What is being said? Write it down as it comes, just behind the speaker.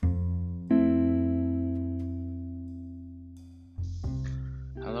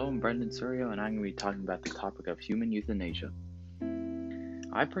I'm Brendan Surio, and I'm going to be talking about the topic of human euthanasia.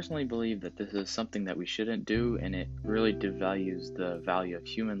 I personally believe that this is something that we shouldn't do, and it really devalues the value of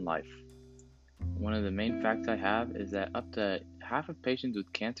human life. One of the main facts I have is that up to half of patients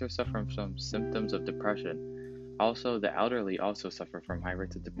with cancer suffer from symptoms of depression. Also, the elderly also suffer from high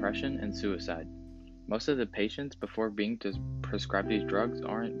rates of depression and suicide. Most of the patients, before being prescribed these drugs,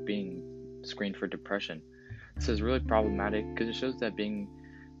 aren't being screened for depression. This is really problematic because it shows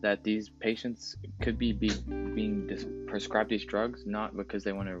that these patients could be being prescribed these drugs not because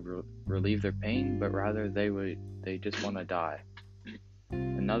they want to relieve their pain, but rather they just want to die.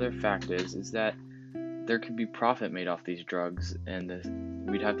 Another fact is that there could be profit made off these drugs, and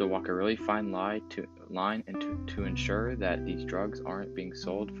we'd have to walk a really fine line to ensure that these drugs aren't being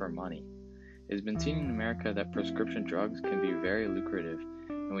sold for money. It has been seen in America that prescription drugs can be very lucrative,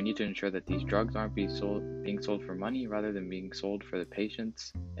 and we need to ensure that these drugs aren't being sold for money rather than being sold for the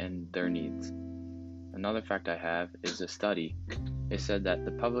patients and their needs. Another fact I have is a study. It said that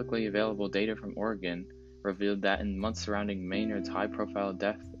the publicly available data from Oregon revealed that in the months surrounding Maynard's high-profile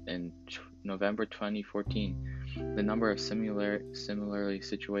death in November 2014, the number of similarly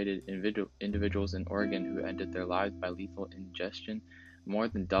situated individuals in Oregon who ended their lives by lethal ingestion more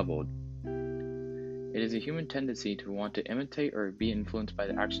than doubled. It is a human tendency to want to imitate or be influenced by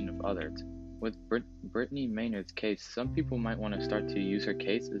the action of others. With Brittany Maynard's case, some people might want to start to use her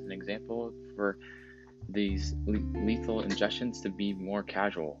case as an example for these lethal ingestions to be more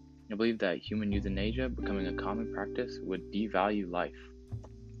casual. I believe that human euthanasia becoming a common practice would devalue life.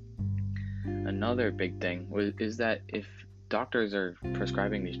 Another big thing is that if doctors are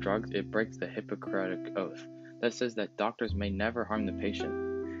prescribing these drugs, it breaks the Hippocratic Oath that says that doctors may never harm the patient.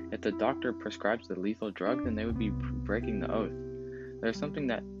 If the doctor prescribes the lethal drug, then they would be breaking the oath. This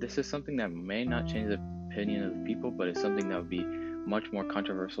is something that may not change the opinion of the people, but it's something that would be much more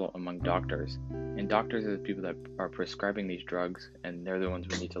controversial among doctors. And doctors are the people that are prescribing these drugs, and they're the ones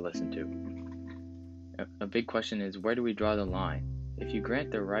we need to listen to. A big question is, where do we draw the line? If you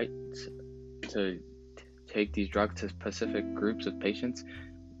grant the right to take these drugs to specific groups of patients,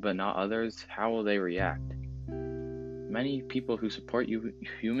 but not others, how will they react? Many people who support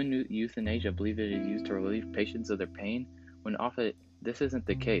human euthanasia believe it is used to relieve patients of their pain, when often this isn't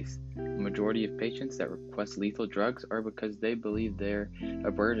the case. The majority of patients that request lethal drugs are because they believe they're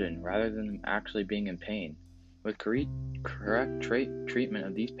a burden rather than actually being in pain. With correct treatment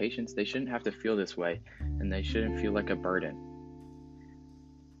of these patients, they shouldn't have to feel this way, and they shouldn't feel like a burden.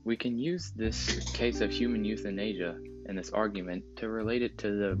 We can use this case of human euthanasia and this argument to relate it to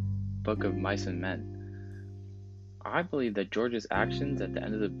the Book of Mice and Men. I believe that George's actions at the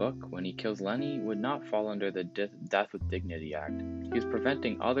end of the book, when he kills Lenny, would not fall under the Death with Dignity Act. He was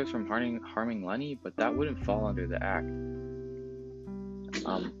preventing others from harming Lenny, but that wouldn't fall under the act.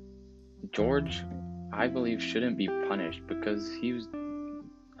 George, I believe, shouldn't be punished because he was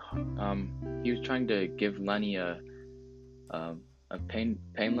trying to give Lenny a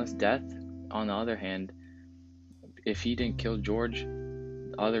painless death. On the other hand, if he didn't kill George,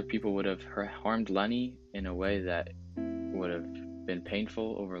 other people would have harmed Lenny in a way that would have been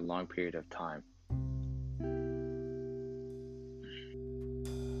painful over a long period of time.